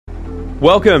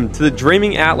Welcome to the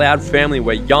Dreaming Out Loud family,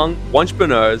 where young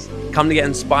entrepreneurs come to get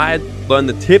inspired, learn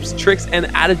the tips, tricks, and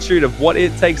attitude of what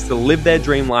it takes to live their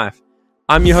dream life.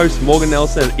 I'm your host, Morgan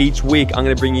Nelson, and each week I'm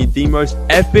going to bring you the most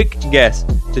epic guests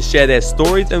to share their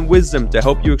stories and wisdom to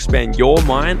help you expand your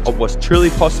mind of what's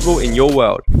truly possible in your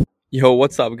world. Yo,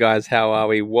 what's up, guys? How are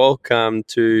we? Welcome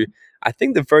to, I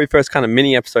think, the very first kind of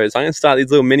mini episodes. I'm going to start these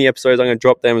little mini episodes. I'm going to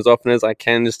drop them as often as I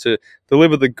can just to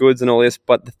deliver the goods and all this.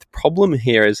 But the problem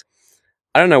here is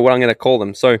I don't know what I'm going to call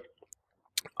them. So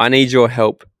I need your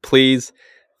help. Please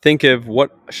think of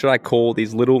what should I call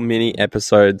these little mini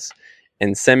episodes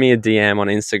and send me a DM on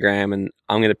Instagram, and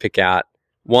I'm going to pick out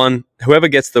one. Whoever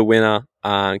gets the winner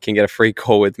can get a free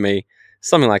call with me.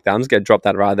 Something like that. I'm just going to drop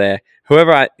that right there.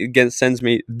 Whoever sends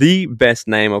me the best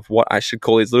name of what I should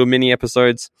call these little mini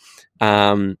episodes, you're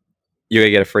going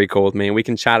to get a free call with me, and we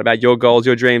can chat about your goals,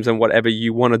 your dreams, and whatever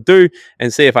you want to do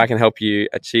and see if I can help you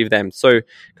achieve them. So,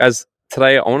 guys,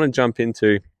 today I want to jump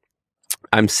into,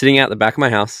 I'm sitting out the back of my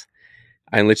house,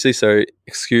 and literally, so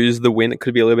excuse the wind. It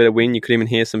could be a little bit of wind. You could even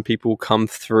hear some people come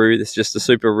through. This is just a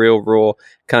super real, raw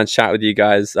kind of chat with you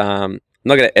guys. I'm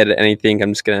not going to edit anything.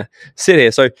 I'm just going to sit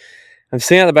here. So I'm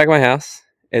sitting out the back of my house.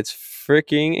 It's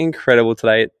freaking incredible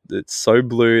today. It's so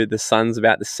blue. The sun's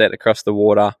about to set across the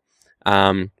water.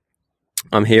 I'm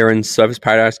here in Surfers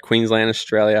Paradise, Queensland,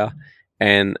 Australia,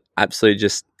 and absolutely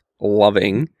just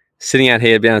loving sitting out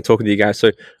here, being able to talk to you guys.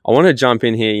 So I want to jump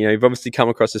in here. You know, you've obviously come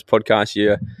across this podcast.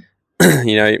 You're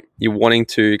wanting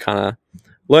to kind of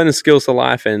learn the skills of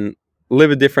life and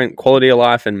live a different quality of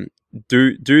life and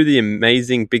do the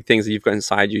amazing big things that you've got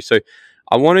inside you. So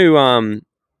I want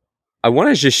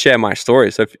to just share my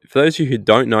story. So for those of you who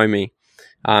don't know me,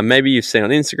 maybe you've seen on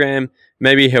Instagram,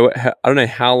 maybe I don't know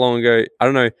how long ago, I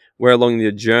don't know where along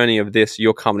the journey of this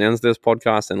you're coming into this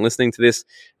podcast and listening to this.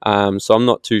 So I'm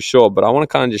not too sure, but I want to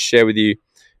kind of just share with you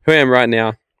who I am right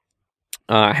now,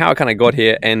 how I kind of got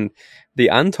here, and the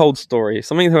untold story,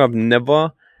 something that I've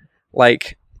never, I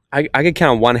could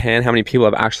count on one hand how many people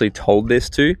I've actually told this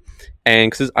to,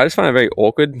 and because I just find it very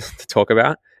awkward to talk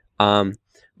about.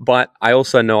 But I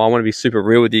also know I want to be super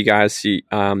real with you guys. You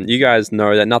guys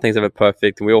know that nothing's ever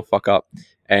perfect, and we all fuck up,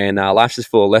 and life's just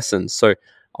full of lessons. So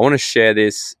I want to share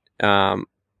this kind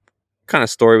of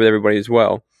story with everybody as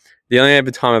well. The only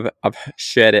other time I've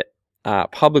shared it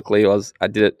publicly was I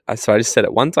just said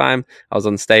it one time. I was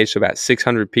on stage to about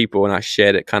 600 people, and I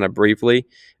shared it kind of briefly.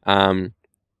 And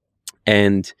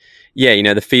yeah, you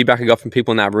know, the feedback I got from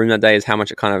people in that room that day is how much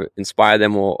it kind of inspired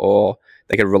them or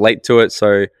they could relate to it.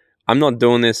 So I'm not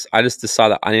doing this. I just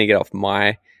decided I need to get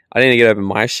over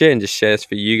my shit and just share this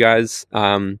for you guys.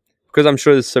 Because I'm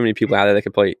sure there's so many people out there that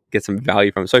could probably get some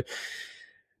value from it. So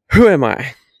who am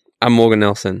I? I'm Morgan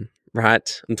Nelson,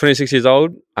 right? I'm 26 years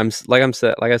old. I'm sitting at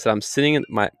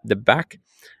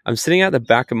the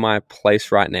back of my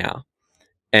place right now,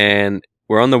 and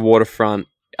we're on the waterfront,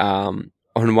 on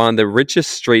one of the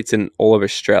richest streets in all of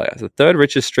Australia. It's the third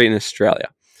richest street in Australia.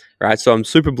 Right, so I'm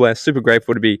super blessed, super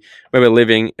grateful to be where we're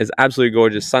living. It's absolutely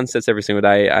gorgeous. Sunsets every single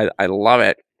day. I love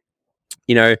it.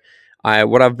 You know,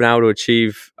 what I've been able to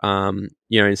achieve,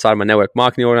 inside my network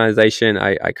marketing organization,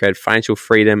 I created financial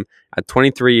freedom at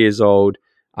 23 years old.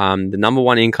 The number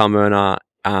one income earner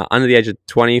under the age of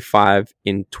 25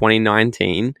 in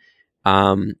 2019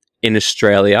 in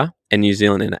Australia and New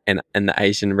Zealand and the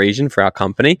Asian region for our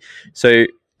company. So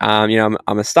I'm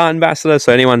a star ambassador.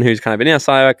 So anyone who's kind of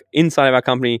inside of our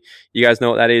company, you guys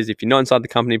know what that is. If you're not inside the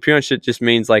company, pretty much it just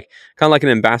means kind of like an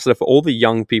ambassador for all the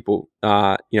young people,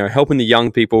 helping the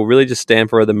young people really just stand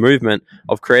for the movement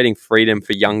of creating freedom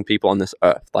for young people on this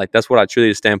earth. Like, that's what I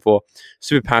truly stand for.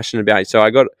 Super passionate about it. So I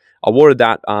got awarded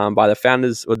that by the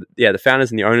founders, the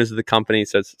founders and the owners of the company.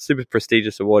 So it's a super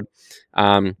prestigious award.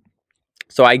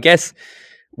 So I guess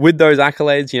with those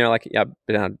accolades, I've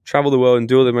been able to travel the world and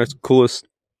do all the most coolest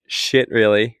shit,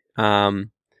 really. And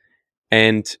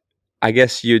I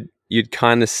guess you'd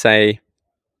kind of say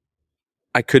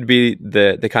I could be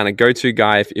the kind of go-to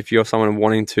guy if you're someone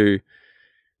wanting to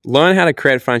learn how to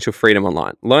create financial freedom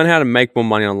online, learn how to make more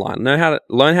money online,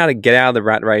 learn how to get out of the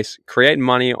rat race, create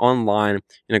money online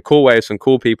in a cool way with some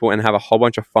cool people, and have a whole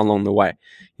bunch of fun along the way.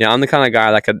 I'm the kind of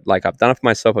guy that could, I've done it for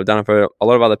myself, I've done it for a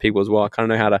lot of other people as well. I kind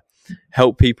of know how to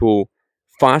help people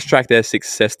fast track their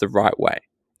success the right way.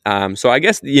 So I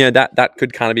guess that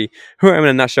could kind of be who I am in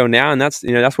a nutshell now, and that's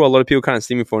what a lot of people kind of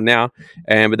see me for now,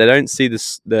 but they don't see they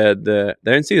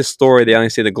don't see the story, they only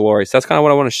see the glory. So that's kind of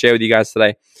what I want to share with you guys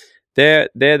today. They're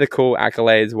the cool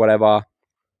accolades, whatever.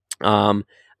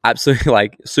 Absolutely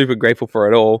super grateful for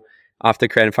it all. After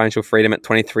creating financial freedom at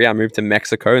 23, I moved to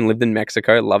Mexico and lived in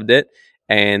Mexico, loved it,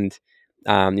 and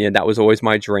That was always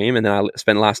my dream. And then I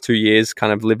spent the last 2 years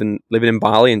kind of living in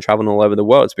Bali and traveling all over the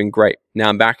world. It's been great. Now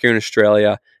I'm back here in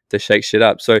Australia to shake shit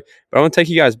up. So, but I want to take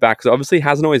you guys back because obviously it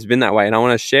hasn't always been that way. And I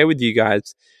want to share with you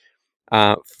guys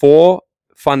 4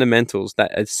 fundamentals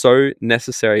that are so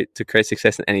necessary to create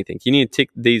success in anything. You need to tick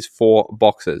these 4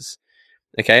 boxes.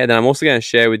 Okay. And then I'm also going to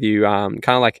share with you kind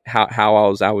of like how I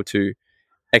was able to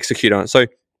execute on it. So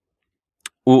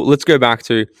let's go back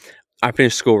to, I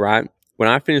finished school, right? When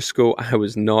I finished school, I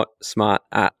was not smart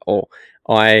at all.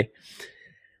 I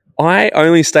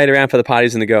only stayed around for the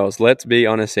parties and the girls. Let's be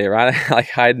honest here, right?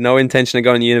 Like I had no intention of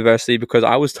going to university because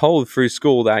I was told through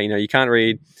school that, you can't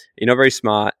read, you're not very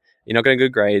smart, you're not getting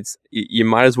good grades. You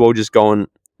might as well just go and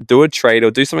do a trade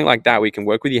or do something like that where you can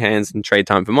work with your hands and trade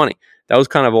time for money. That was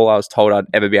kind of all I was told I'd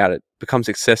ever be able to become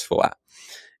successful at.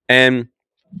 And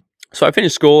so I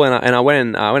finished school and I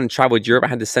went and traveled Europe. I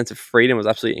had this sense of freedom. It was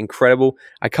absolutely incredible.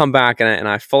 I come back and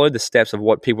I followed the steps of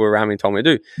what people around me told me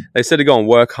to do. They said to go and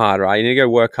work hard, right? You need to go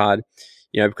work hard,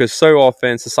 because so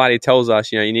often society tells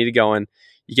us, you need to go and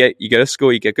you go to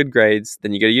school, you get good grades,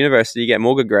 then you go to university, you get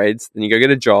more good grades, then you go get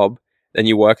a job, then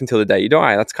you work until the day you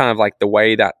die. That's kind of like the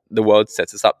way that the world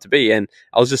sets us up to be. And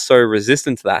I was just so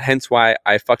resistant to that. Hence why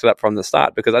I fucked it up from the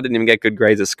start because I didn't even get good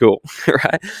grades at school,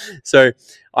 right? So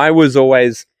I was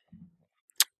always...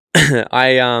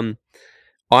 I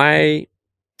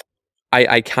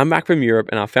come back from Europe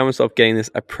and I found myself getting this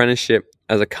apprenticeship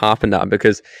as a carpenter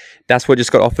because that's what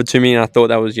just got offered to me. And I thought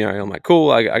that was, I'm like,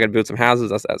 cool, I got to build some houses.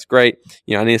 That's great.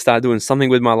 I need to start doing something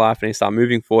with my life. I need to start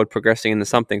moving forward, progressing into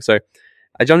something. So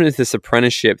I jumped into this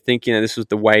apprenticeship thinking that this was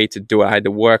the way to do it. I had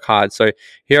to work hard. So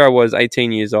here I was,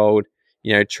 18 years old,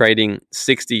 trading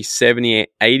 60, 70,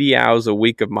 80 hours a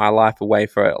week of my life away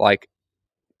for like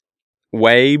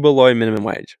way below minimum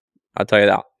wage. I'll tell you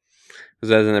that.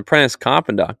 Because as an apprentice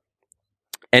carpenter,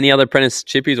 any other apprentice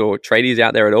chippies or tradies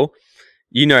out there at all,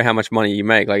 you know how much money you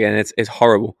make. Like, and it's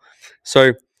horrible.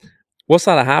 So what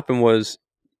started to happen was,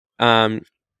 I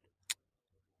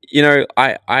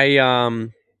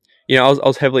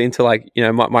was heavily into like,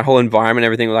 my whole environment,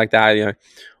 everything like that.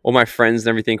 All my friends and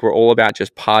everything were all about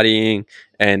just partying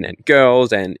and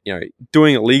girls and,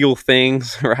 doing illegal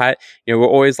things, right? We're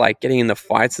always like getting in the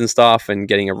fights and stuff and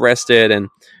getting arrested. And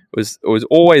it was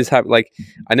always like,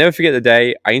 I never forget the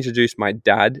day I introduced my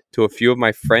dad to a few of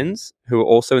my friends who were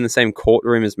also in the same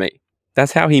courtroom as me.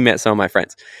 That's how he met some of my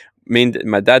friends.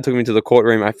 My dad took me to the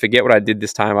courtroom. I forget what I did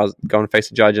this time. I was going to face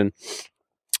a judge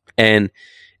and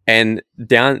down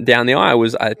the aisle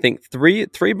was, I think, three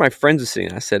of my friends were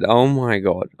sitting. I said, "Oh my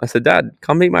God!" I said, "Dad,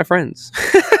 come meet my friends."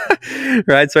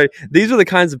 Right. So these were the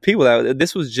kinds of people that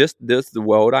this was the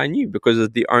world I knew because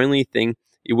it's the only thing.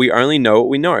 We only know what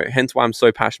we know. Hence why I'm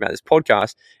so passionate about this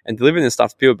podcast and delivering this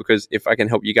stuff to people, because if I can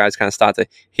help you guys kind of start to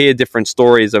hear different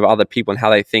stories of other people and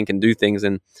how they think and do things,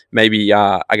 and maybe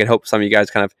I can help some of you guys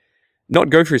kind of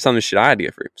not go through some of the shit I had to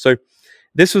go through. So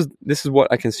this is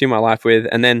what I consume my life with.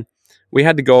 And then we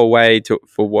had to go away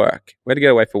for work. We had to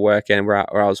go away for work, and where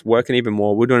I was working even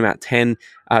more. We're doing about 12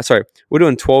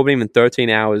 and even 13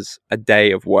 hours a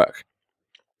day of work.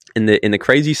 In the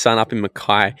crazy sun up in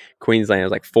Mackay, Queensland, it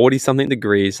was like 40 something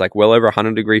degrees, like well over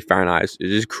 100 degrees Fahrenheit. It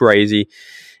was just crazy.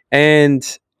 And,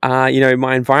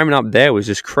 my environment up there was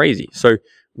just crazy. So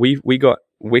we got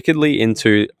wickedly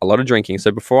into a lot of drinking.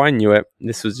 So before I knew it,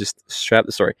 this was just straight up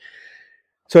the story.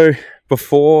 So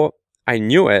before I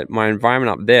knew it, my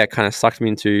environment up there kind of sucked me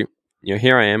into,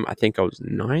 here I am. I think I was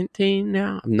 19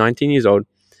 now. I'm 19 years old.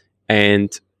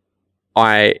 And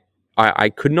I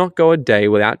could not go a day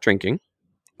without drinking.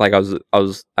 Like I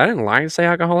didn't like to say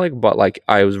alcoholic, but like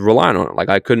I was relying on it. Like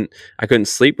I couldn't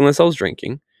sleep unless I was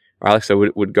drinking. Right? So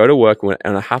would go to work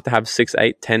and I have to have 6,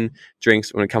 8, 10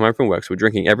 drinks when I come home from work. So we're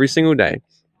drinking every single day.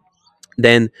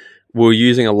 Then we're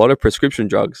using a lot of prescription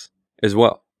drugs as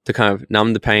well to kind of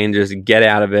numb the pain, just get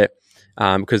out of it.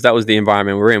 Because that was the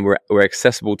environment we're in. We're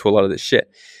accessible to a lot of this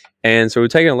shit. And so we're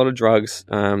taking a lot of drugs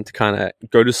to kind of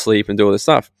go to sleep and do all this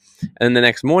stuff. And then the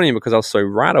next morning, because I was so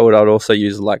rattled, I'd also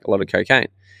use like a lot of cocaine.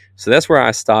 So that's where I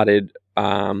started.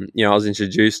 I was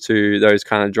introduced to those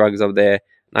kind of drugs over there.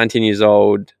 19 years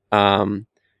old,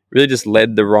 really just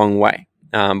led the wrong way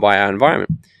by our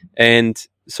environment. And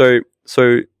so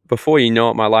before you know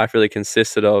it, my life really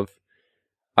consisted of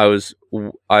I was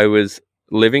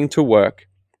living to work.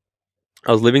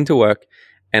 I was living to work,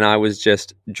 and I was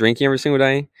just drinking every single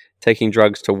day, taking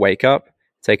drugs to wake up,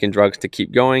 taking drugs to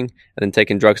keep going, and then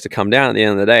taking drugs to come down at the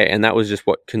end of the day. And that was just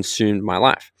what consumed my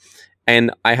life.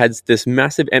 And I had this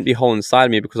massive empty hole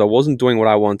inside me because I wasn't doing what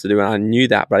I wanted to do, and I knew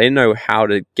that, but I didn't know how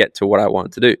to get to what I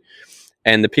wanted to do.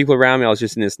 And the people around me, I was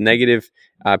just in this negative.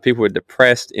 People were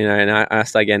depressed, and I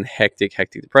started getting hectic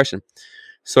depression.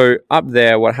 So up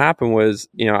there, what happened was,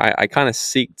 I kind of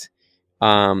seeked,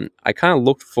 I kind of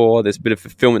looked for this bit of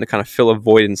fulfillment to kind of fill a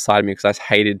void inside me, because I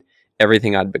hated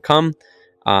everything I'd become.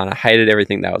 And I hated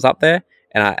everything that was up there.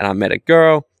 And I met a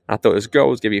girl. And I thought this girl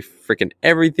was going to be freaking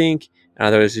everything. And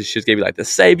I thought she was going to be like the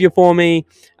savior for me,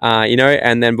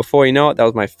 And then before you know it, that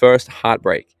was my first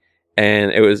heartbreak.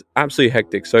 And it was absolutely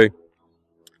hectic. So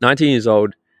 19 years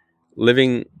old,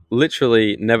 living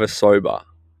literally never sober.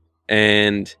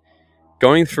 And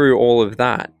going through all of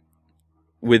that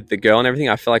with the girl and everything,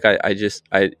 I feel like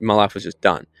my life was just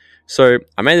done. So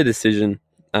I made a decision.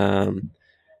 So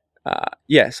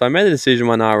I made a decision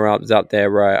one night where I was out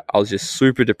there where I was just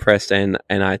super depressed, and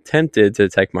I attempted to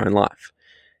take my own life.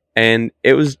 And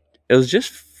it was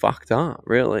just fucked up,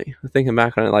 really. Thinking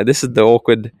back on it, like, this is the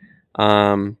awkward.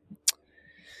 I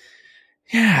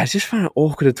just find it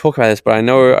awkward to talk about this, but I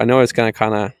know it's going to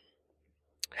kind of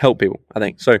help people, I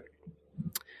think. So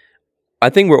I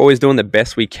think we're always doing the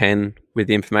best we can with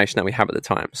the information that we have at the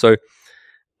time. So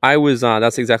I was,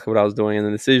 that's exactly what I was doing. And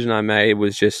the decision I made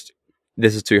was just,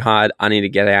 this is too hard. I need to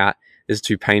get out. This is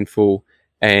too painful.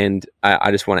 And I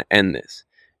just want to end this.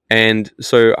 And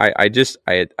so I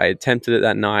attempted it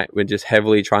that night with just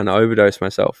heavily trying to overdose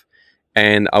myself.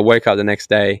 And I woke up the next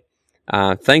day,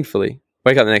 absolutely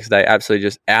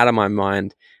just out of my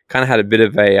mind, kind of had a bit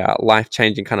of a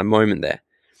life-changing kind of moment there.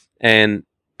 And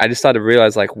I just started to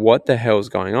realize, like, what the hell is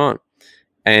going on?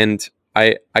 And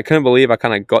I couldn't believe I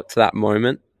kind of got to that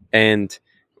moment, and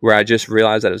where I just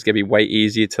realized that it was going to be way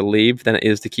easier to leave than it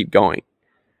is to keep going.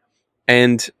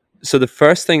 And so the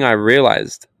first thing I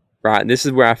realized, right, this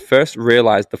is where I first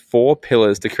realized the 4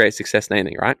 pillars to create success in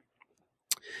anything, right?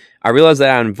 I realized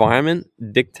that our environment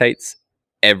dictates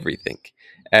everything.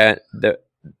 Our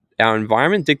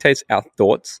environment dictates our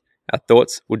thoughts. Our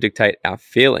thoughts will dictate our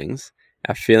feelings.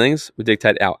 Our feelings will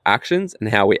dictate our actions, and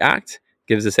how we act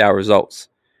gives us our results.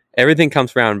 Everything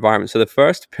comes from our environment. So the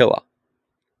first pillar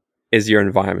is your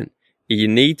environment. You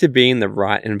need to be in the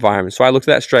right environment. So I looked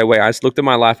at that straight away. I just looked at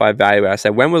my life. I evaluated. I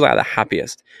said, when was I the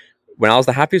happiest? When I was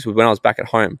the happiest was when I was back at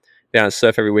home. Being able to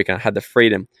surf every weekend. I had the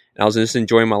freedom, and I was just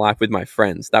enjoying my life with my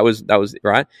friends. That was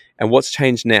right. And what's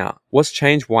changed now? What's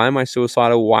changed? Why am I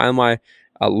suicidal? Why am I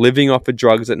living off of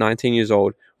drugs at 19 years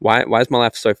old? Why is my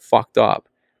life so fucked up?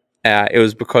 It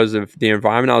was because of the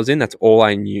environment I was in. That's all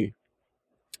I knew.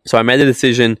 So I made the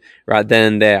decision right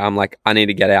then and there. I'm like, I need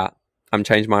to get out. I'm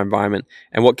changing my environment.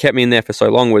 And what kept me in there for so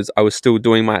long was I was still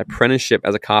doing my apprenticeship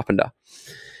as a carpenter.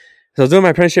 So I was doing my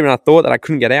apprenticeship, and I thought that I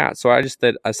couldn't get out. So I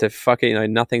said, fuck it,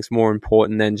 nothing's more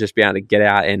important than just being able to get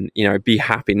out and, be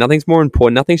happy. Nothing's more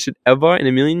important. Nothing should ever in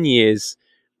a million years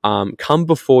come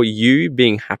before you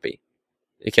being happy.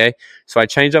 Okay. So I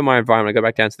changed up my environment. I got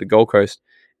back down to the Gold Coast,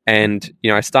 and,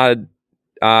 I started,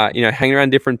 hanging around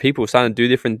different people, starting to do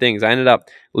different things. I ended up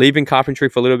leaving carpentry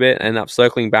for a little bit, and ended up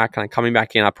circling back, kind of coming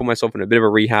back in. I put myself in a bit of a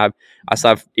rehab. I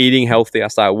started eating healthy. I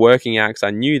started working out, because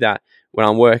I knew that when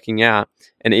I'm working out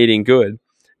and eating good,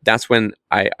 that's when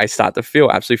I start to feel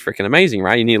absolutely freaking amazing,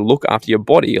 right? You need to look after your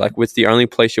body. Like, what's the only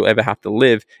place you'll ever have to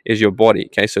live is your body.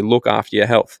 Okay. So look after your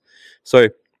health. So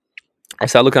I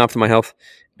started looking after my health,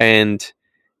 and,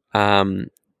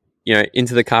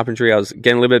 into the carpentry. I was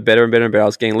getting a little bit better and better and better. I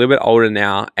was getting a little bit older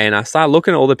now, and I started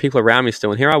looking at all the people around me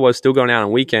still. And here I was, still going out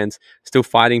on weekends, still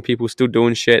fighting people, still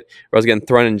doing shit, where I was getting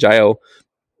thrown in jail,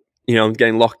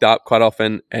 getting locked up quite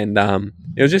often. And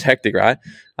it was just hectic, right?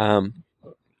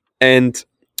 And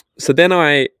so then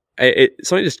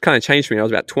something just kind of changed for me. I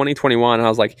was about 20, 21, and I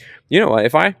was like, you know what?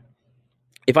 If I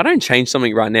don't change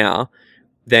something right now,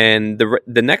 then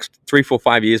the next 3, 4,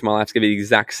 5 years, my life's gonna be the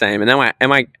exact same. And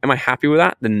am I happy with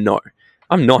that? Then no,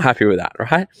 I'm not happy with that,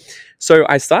 right? So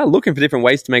I started looking for different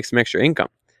ways to make some extra income.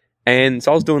 And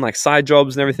so I was doing like side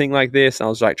jobs and everything like this. And I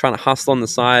was like trying to hustle on the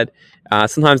side.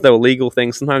 Sometimes they were legal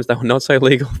things, sometimes they were not so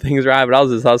legal things, right? But I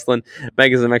was just hustling,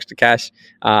 making some extra cash.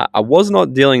 I was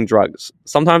not dealing drugs.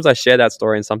 Sometimes I share that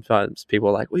story, and sometimes people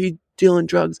are like, "Were you dealing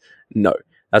drugs?" No.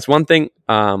 That's one thing.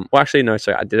 No,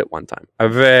 sorry, I did it one time, a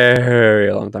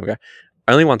very long time ago,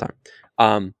 only one time.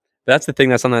 But that's the thing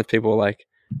that sometimes people are like,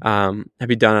 "Have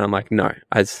you done it?" I'm like, "No,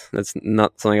 that's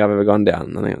not something I've ever gone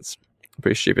down." I think it's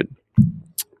pretty stupid.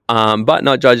 But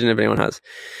not judging if anyone has.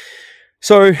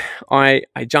 So I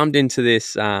jumped into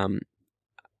this.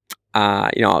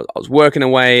 I was working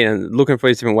away and looking for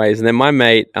these different ways. And then my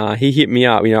mate, he hit me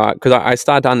up, because I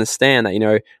started to understand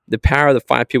that, the power of the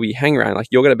 5 people you hang around, like,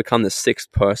 you're going to become the 6th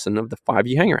person of the 5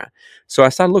 you hang around. So I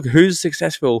started looking, who's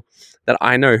successful that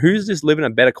I know, who's just living a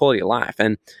better quality of life.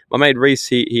 And my mate Reese,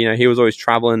 he was always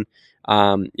traveling.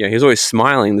 He was always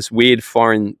smiling. This weird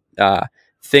foreign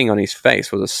thing on his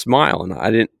face was a smile, and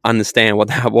I didn't understand what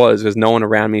that was because no one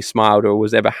around me smiled or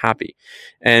was ever happy.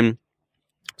 And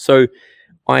so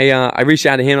I reached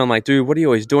out to him. I'm like, dude, what are you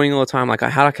always doing all the time? Like,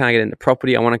 how can I get into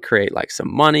property? I want to create like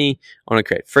some money. I want to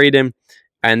create freedom.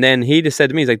 And then he just said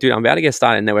to me, he's like, dude, I'm about to get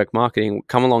started in network marketing.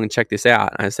 Come along and check this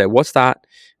out. And I said, what's that?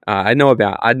 I had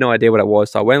no idea what it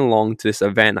was. So I went along to this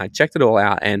event and I checked it all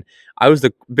out. And I was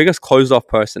the biggest closed off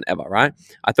person ever, right?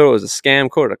 I thought it was a scam,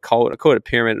 called it a cult, I called it a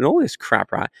pyramid and all this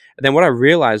crap, right? And then what I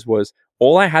realized was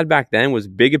all I had back then was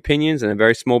big opinions and a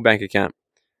very small bank account,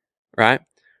 right?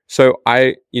 So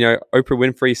Oprah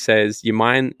Winfrey says, your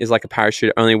mind is like a parachute,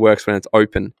 it only works when it's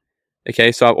open.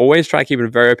 Okay, so I've always tried to keep a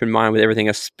very open mind with everything,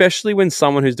 especially when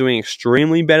someone who's doing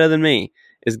extremely better than me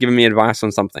is giving me advice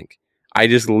on something. I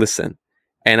just listen.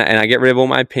 And I get rid of all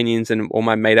my opinions and all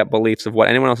my made-up beliefs of what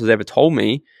anyone else has ever told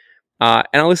me, and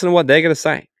I listen to what they're going to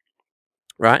say,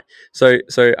 right? So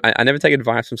I never take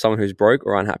advice from someone who's broke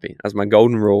or unhappy. That's my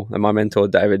golden rule that my mentor,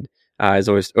 David, has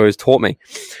always taught me.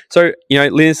 So,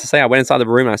 needless to say, I went inside the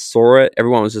room and I saw it.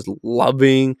 Everyone was just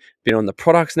loving being on the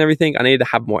products and everything. I needed to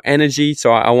have more energy.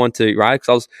 So I want to, right? Because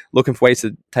I was looking for ways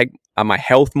to take my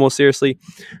health more seriously.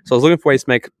 So I was looking for ways to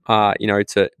make,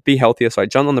 to be healthier. So I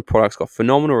jumped on the products, got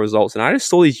phenomenal results. And I just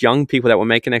saw these young people that were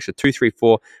making extra $200,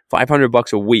 $300, $400,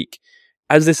 $500 a week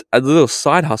as a little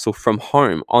side hustle from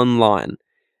home online.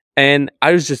 And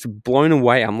I was just blown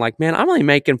away. I'm like, man, I'm only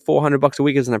making $400 a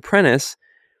week as an apprentice.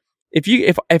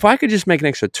 If I could just make an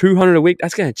extra $200 a week,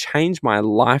 that's going to change my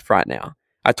life right now.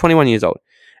 At 21 years old.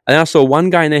 And then I saw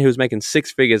one guy in there who was making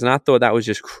six figures, and I thought that was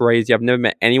just crazy. I've never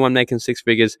met anyone making six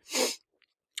figures.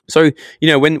 So,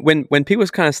 when people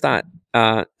kind of start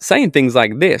saying things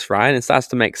like this, right, and it starts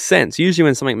to make sense. Usually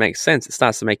when something makes sense, it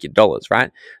starts to make you dollars, right?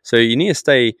 So you need to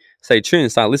stay tuned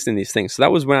and start listening to these things. So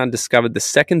that was when I discovered the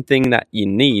second thing that you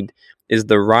need is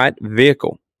the right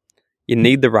vehicle. You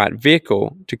need the right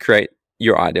vehicle to create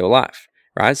your ideal life,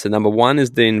 right? So number one is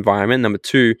the environment. Number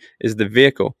two is the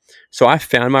vehicle. So I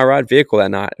found my right vehicle that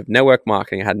night of network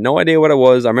marketing. I had no idea what it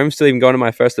was. I remember still even going to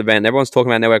my first event. Everyone's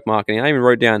talking about network marketing. I even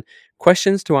wrote down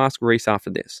questions to ask Reese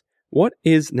after this. What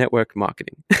is network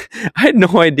marketing? I had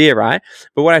no idea, right?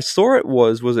 But what I saw it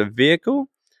was a vehicle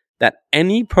that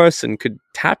any person could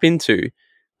tap into,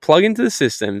 plug into the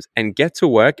systems, and get to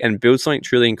work and build something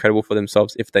truly incredible for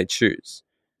themselves if they choose.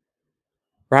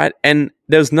 Right? And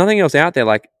there's nothing else out there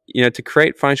like, to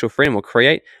create financial freedom or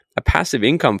create a passive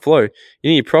income flow. You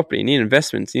need property, you need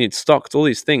investments, you need stocks, all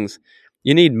these things.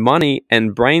 You need money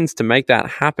and brains to make that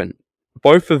happen,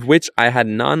 both of which I had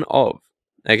none of.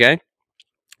 Okay?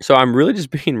 So I'm really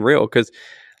just being real because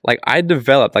like I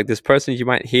developed like this person you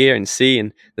might hear and see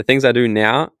and the things I do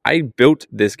now, I built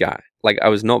this guy. Like I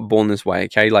was not born this way.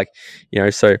 Okay? Like,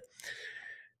 so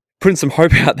putting some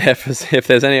hope out there for if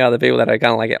there's any other people that are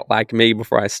kind of like me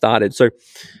before I started. So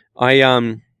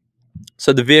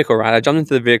so the vehicle, right? I jumped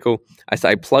into the vehicle.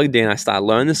 I plugged in. I started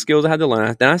learning the skills I had to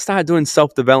learn. Then I started doing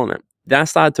self-development. Then I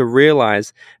started to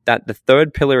realize that the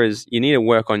third pillar is you need to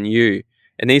work on you.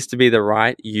 It needs to be the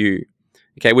right you,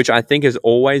 okay? Which I think is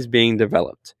always being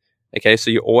developed, okay?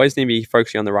 So you always need to be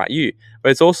focusing on the right you.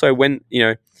 But it's also when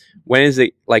is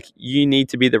it like you need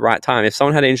to be the right time? If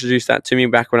someone had introduced that to me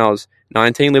back when I was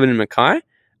 19 living in Mackay,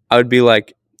 I would be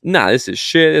like, nah, this is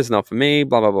shit. It's not for me,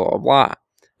 blah, blah, blah, blah, blah.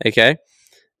 Okay?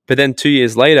 But then 2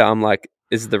 years later, I'm like,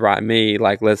 this is the right me.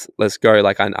 Like, let's go.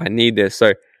 Like, I need this.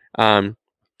 So I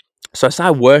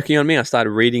started working on me. I started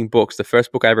reading books. The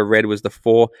first book I ever read was The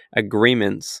 4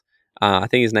 Agreements. I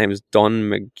think his name is Don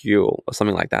McGuell or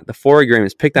something like that. The 4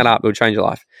 Agreements. Pick that up. It will change your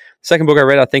life. Second book I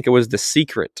read, I think it was The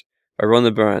Secret by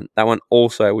Rhonda Byrne. That one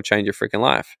also will change your freaking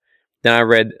life. Then I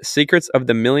read Secrets of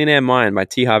the Millionaire Mind by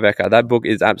T. Harv Eker. That book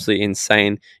is absolutely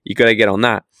insane. You got to get on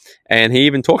that. And he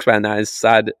even talks about in that. His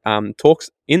side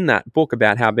talks in that book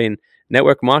about how being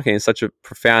network marketing is such a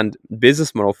profound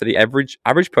business model for the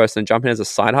average person to jump in as a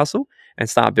side hustle and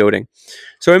start building.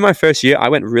 So in my first year, I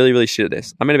went really, really shit at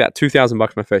this. I made about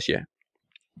 $2,000 my first year.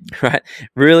 Right?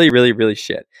 Really, really, really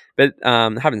shit. But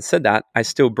having said that, I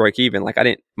still broke even. Like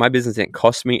my business didn't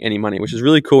cost me any money, which is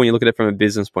really cool when you look at it from a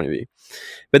business point of view.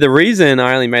 But the reason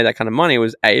I only made that kind of money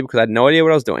was because I had no idea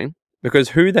what I was doing, because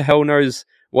who the hell knows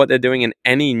what they're doing in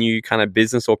any new kind of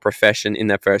business or profession in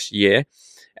their first year.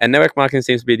 And network marketing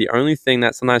seems to be the only thing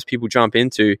that sometimes people jump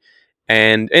into.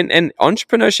 And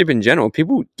entrepreneurship in general,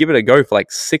 people give it a go for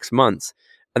like 6 months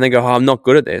and then go, oh, I'm not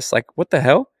good at this. Like, what the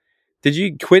hell? Did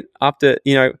you quit after,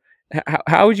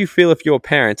 how would you feel if your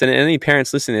parents, and any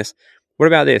parents listening to this, what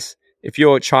about this? If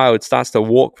your child starts to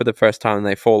walk for the first time and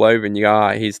they fall over and you go,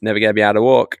 he's never going to be able to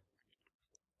walk.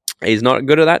 He's not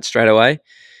good at that straight away,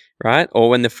 right? Or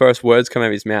when the first words come out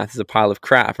of his mouth is a pile of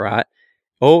crap, right?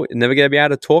 Oh, never going to be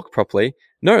able to talk properly.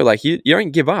 No, like you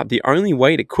don't give up. The only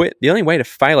way to quit, the only way to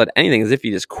fail at anything is if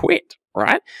you just quit,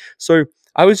 right? So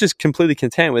I was just completely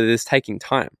content with this taking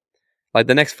time. Like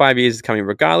the next 5 years is coming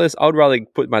regardless. I would rather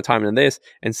put my time into this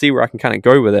and see where I can kind of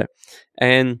go with it.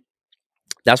 And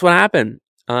that's what happened.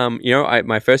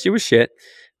 My first year was shit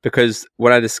because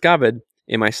what I discovered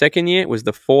in my second year was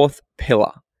the fourth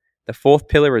pillar. The fourth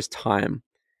pillar is time.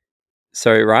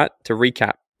 So, right, to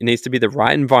recap, it needs to be the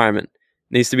right environment,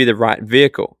 it needs to be the right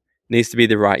vehicle, it needs to be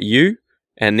the right you,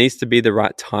 and it needs to be the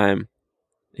right time.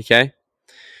 Okay?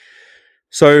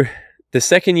 So, the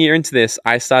second year into this,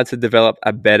 I started to develop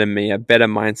a better me, a better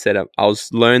mindset. I was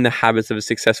learning the habits of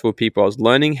successful people. I was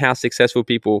learning how successful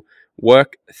people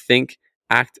work, think,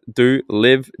 act, do,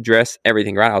 live, dress,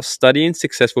 everything, right? I was studying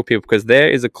successful people because there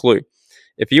is a clue.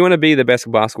 If you want to be the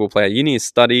best basketball player, you need to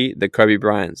study the Kobe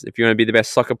Bryants. If you want to be the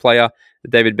best soccer player, the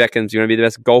David Beckhams, you want to be the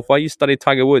best golfer, you study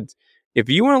Tiger Woods. If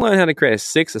you want to learn how to create a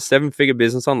 6 or 7 figure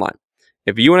business online,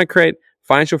 if you want to create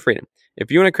financial freedom,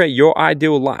 if you want to create your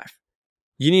ideal life,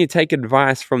 you need to take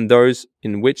advice from those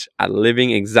in which are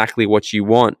living exactly what you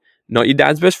want. Not your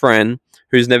dad's best friend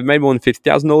who's never made more than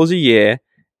 $50,000 a year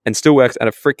and still works at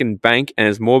a freaking bank and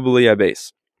is morbidly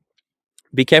obese.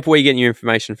 Be careful where you're getting your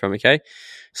information from, okay?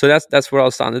 So that's what I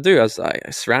was starting to do. I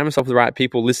surrounded myself with the right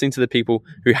people, listening to the people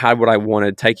who had what I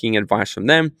wanted, taking advice from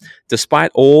them,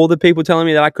 despite all the people telling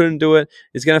me that I couldn't do it,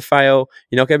 it's going to fail,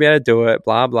 you're not going to be able to do it,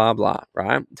 blah, blah, blah,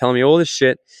 right? Telling me all this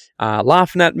shit,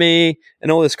 laughing at me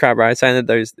and all this crap, right? Saying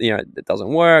that it doesn't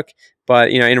work.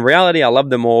 But, in reality, I love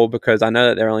them all because I know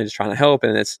that they're only just trying to help.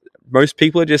 And most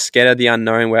people are just scared of the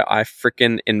unknown, where I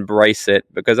freaking embrace it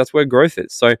because that's where growth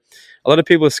is. So a lot of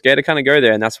people are scared to kind of go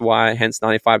there. And that's why, hence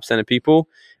 95% of people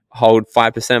hold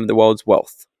 5% of the world's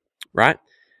wealth, right?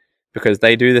 Because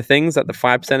they do the things that the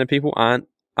 5% of people aren't,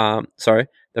 the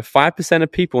 5%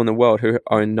 of people in the world who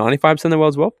own 95% of the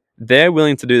world's wealth, they're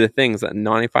willing to do the things that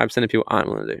 95% of people aren't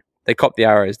willing to do. They cop the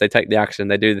arrows, they take the action,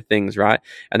 they do the things, right?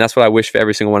 And that's what I wish for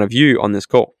every single one of you on this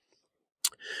call.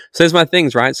 So there's my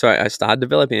things, right? So I started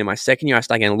developing. In my second year, I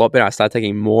started getting a lot better. I started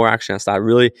taking more action. I started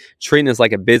really treating it as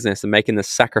like a business and making the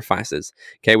sacrifices,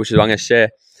 okay? Which is I'm going to share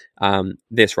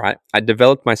this, right? I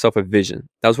developed myself a vision.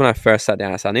 That was when I first sat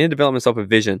down. I said, I need to develop myself a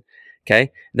vision,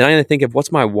 okay? Then I'm going to think of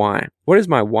what's my why? What is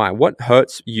my why? What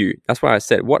hurts you? That's what I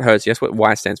said. What hurts you? That's what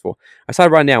why stands for. I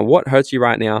started writing down what hurts you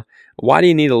right now. Why do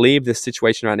you need to leave this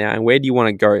situation right now? And where do you want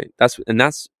to go? That's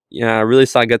I really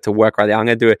started to get to work right there. I'm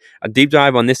going to do a deep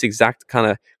dive on this exact kind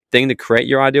of thing to create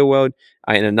your ideal world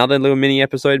in another little mini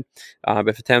episode.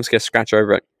 But for time, I'm just going to scratch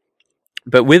over it.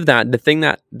 But with that, the thing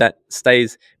that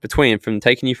stays between from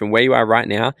taking you from where you are right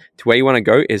now to where you want to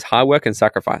go is hard work and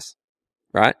sacrifice,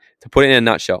 right? To put it in a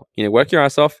nutshell, you need to work your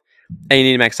ass off and you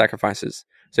need to make sacrifices.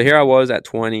 So here I was at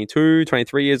 22,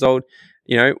 23 years old,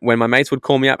 when my mates would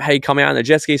call me up, hey, come out on the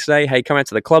jet ski today. Hey, come out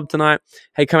to the club tonight.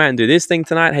 Hey, come out and do this thing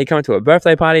tonight. Hey, come out to a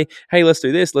birthday party. Hey, let's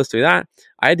do this. Let's do that.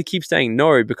 I had to keep saying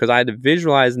no because I had to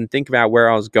visualize and think about where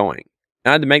I was going. And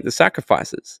I had to make the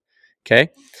sacrifices, okay?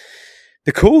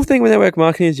 The cool thing with network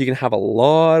marketing is you can have a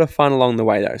lot of fun along the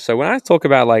way, though. So when I talk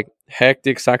about like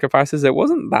hectic sacrifices, it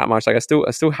wasn't that much. Like I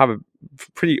still have a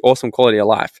pretty awesome quality of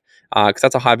life because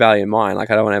that's a high value in mine.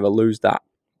 Like I don't want to ever lose that.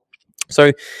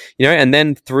 So, and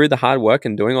then through the hard work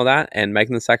and doing all that and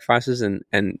making the sacrifices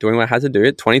and doing what I had to do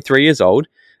at 23 years old,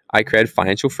 I created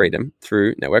financial freedom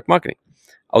through network marketing.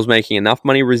 I was making enough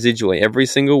money residually every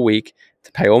single week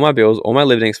to pay all my bills, all my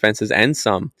living expenses, and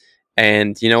some.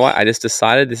 And you know what? I just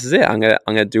decided this is it. I'm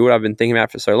gonna do what I've been thinking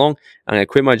about for so long. I'm gonna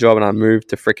quit my job and I moved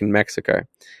to freaking Mexico.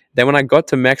 Then when I got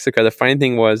to Mexico, the funny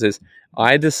thing was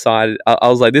I decided I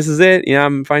was like, this is it.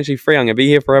 I'm financially free. I'm gonna be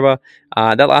here forever.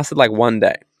 That lasted like one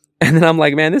day. And then I'm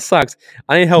like, man, this sucks.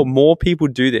 I need to help more people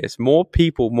do this. More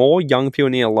young people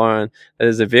need to learn that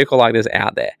there's a vehicle like this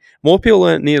out there. More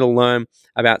people need to learn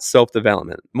about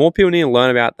self-development. More people need to learn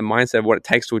about the mindset of what it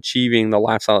takes to achieving the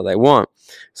lifestyle that they want.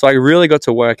 So I really got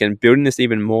to work in building this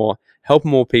even more, helping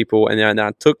more people. And then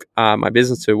I took my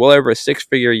business to well over a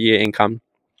 6-figure a year income.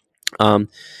 And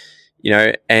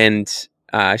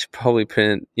I should probably put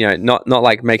in, not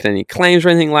like making any claims or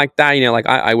anything like that. Like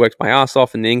I worked my ass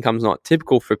off and the income's not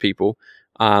typical for people,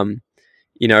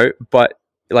 but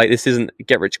like this isn't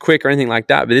get rich quick or anything like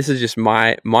that. But this is just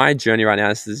my journey right now.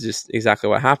 This is just exactly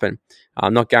what happened.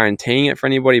 I'm not guaranteeing it for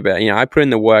anybody, but, I put in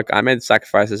the work, I made the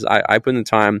sacrifices, I put in the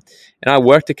time and I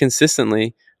worked it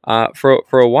consistently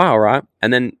for a while, right?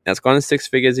 And then it's gone to 6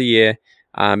 figures a year.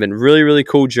 Been really, really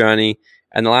cool journey.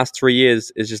 And the last 3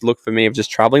 years is just look for me of just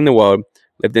traveling the world.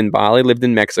 Lived in Bali, lived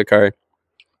in Mexico,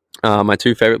 my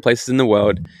 2 favorite places in the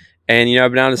world. And,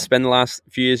 I've been able to spend the last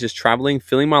few years just traveling,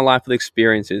 filling my life with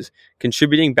experiences,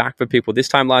 contributing back for people. This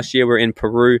time last year, we were in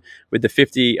Peru with the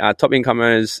 50 top income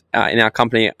earners in our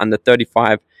company under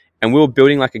 35. And we were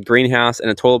building like a greenhouse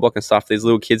and a toilet block and stuff for these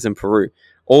little kids in Peru,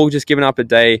 all just giving up a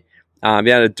day, be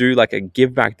able to do like a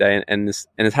give back day and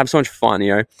have so much fun,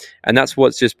 and that's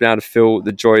what's just been able to fill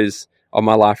the joys of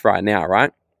my life right now,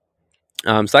 right?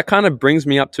 So that kind of brings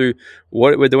me up to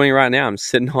what we're doing right now. I'm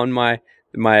sitting on my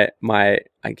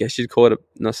I guess you'd call it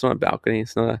no, it's not a balcony,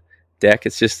 it's not a deck,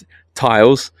 it's just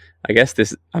tiles. I guess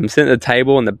I'm sitting at the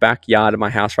table in the backyard of my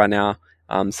house right now.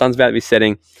 Sun's about to be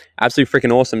setting. Absolutely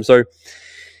freaking awesome. So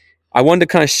I wanted to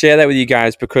kind of share that with you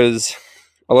guys because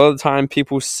a lot of the time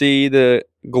people see the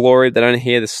glory, they don't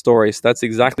hear the story. So that's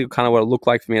exactly kind of what it looked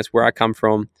like for me. That's where I come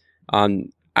from.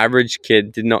 Average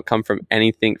kid, did not come from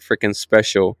anything freaking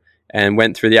special, and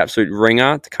went through the absolute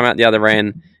ringer to come out the other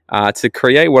end to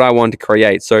create what I wanted to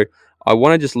create. So I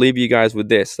want to just leave you guys with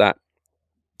this, that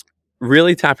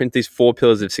really tap into these 4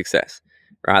 pillars of success,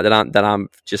 right? That I'm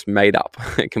just made up,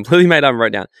 completely made up and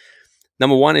wrote down.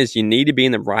 Number 1 is you need to be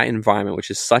in the right environment, which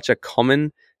is such a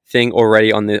common thing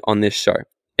already on this show.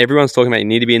 Everyone's talking about you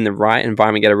need to be in the right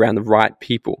environment, get around the right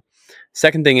people.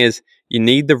 Second thing is you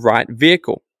need the right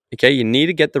vehicle. Okay, you need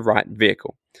to get the right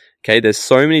vehicle. Okay, there's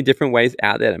so many different ways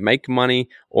out there to make money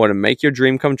or to make your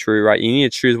dream come true, right? You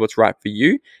need to choose what's right for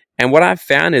you. And what I've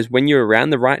found is when you're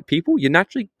around the right people, you're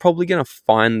naturally probably going to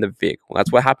find the vehicle.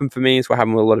 That's what happened for me. It's what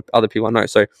happened with a lot of other people I know.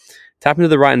 So tap into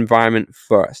the right environment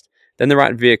first, then the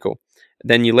right vehicle.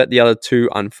 Then you let the other 2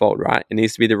 unfold, right? It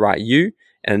needs to be the right you,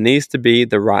 and it needs to be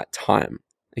the right time.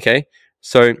 Okay,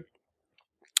 so I'm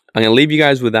going to leave you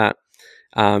guys with that.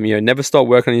 Never stop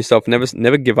working on yourself.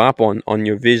 Never give up on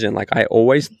your vision. Like I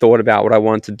always thought about what I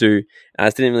wanted to do, and I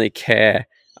just didn't really care,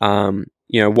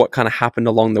 what kind of happened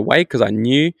along the way, because I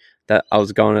knew that I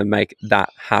was going to make that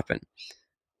happen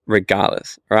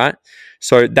regardless. All right.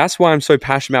 So that's why I'm so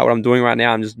passionate about what I'm doing right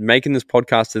now. I'm just making this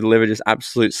podcast to deliver just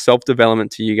absolute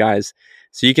self-development to you guys,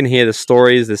 so you can hear the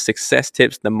stories, the success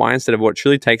tips, the mindset of what it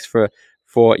truly takes for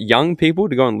young people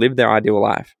to go and live their ideal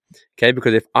life. Okay,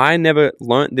 because if I never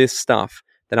learned this stuff,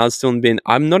 then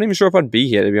I'm not even sure if I'd be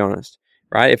here, to be honest,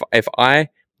 right? If I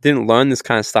didn't learn this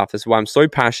kind of stuff, that's why I'm so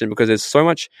passionate, because there's so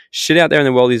much shit out there in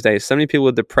the world these days. So many people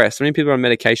are depressed, so many people are on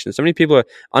medication, so many people are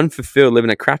unfulfilled, living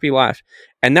a crappy life.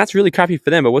 And that's really crappy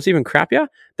for them. But what's even crappier,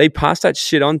 they pass that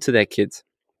shit on to their kids,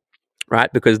 right?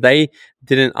 Because they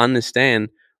didn't understand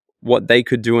what they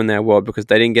could do in their world, because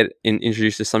they didn't get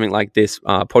introduced to something like this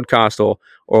podcast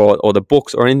or the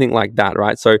books or anything like that,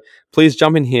 right? So please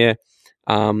jump in here.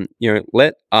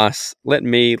 Let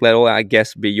all our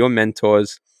guests be your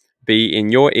mentors, be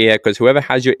in your ear, because whoever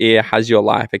has your ear has your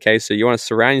life. Okay, so you want to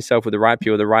surround yourself with the right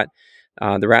people, the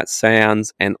right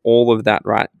sounds, and all of that,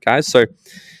 right, guys? So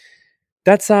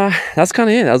that's kind of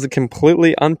it. That was a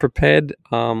completely unprepared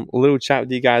little chat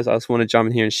with you guys. I just want to jump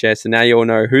in here and share. So now you all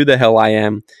know who the hell I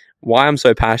am, why I'm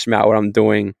so passionate about what I'm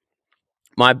doing,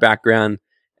 my background,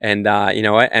 and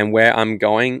and where I'm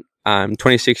going. I'm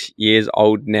 26 years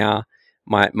old now.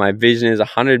 My vision is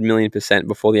 100 million%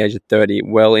 before the age of 30,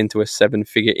 well into a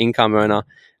 7-figure income earner,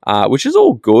 which is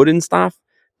all good and stuff.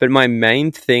 But my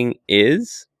main thing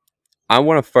is I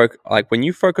want to focus, like when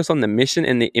you focus on the mission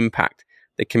and the impact,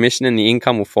 the commission and the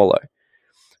income will follow.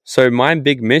 So my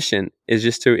big mission is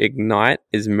just to ignite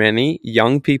as many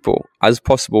young people as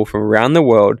possible from around the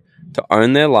world to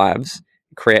own their lives,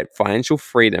 create financial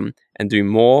freedom, and do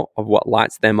more of what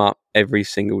lights them up every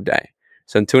single day.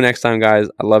 So until next time, guys,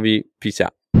 I love you. Peace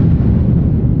out.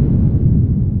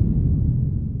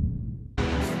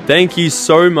 Thank you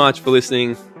so much for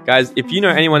listening. Guys, if you know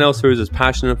anyone else who is as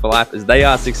passionate for life as they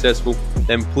are successful,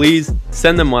 then please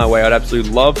send them my way. I'd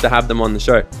absolutely love to have them on the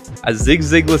show. As Zig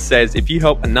Ziglar says, if you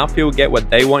help enough people get what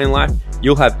they want in life,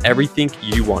 you'll have everything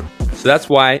you want. So that's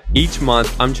why each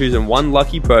month I'm choosing one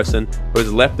lucky person who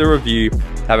has left a review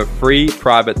to have a free,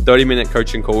 private 30-minute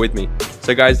coaching call with me.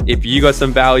 So guys, if you got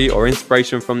some value or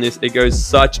inspiration from this, it goes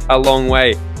such a long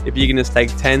way. If you can just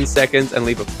take 10 seconds and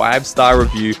leave a 5-star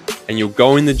review, and you'll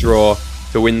go in the draw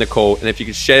to win the call. And if you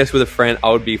could share this with a friend,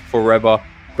 I would be forever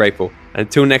grateful. And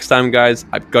until next time, guys,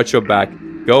 I've got your back.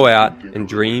 Go out and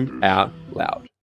dream out loud.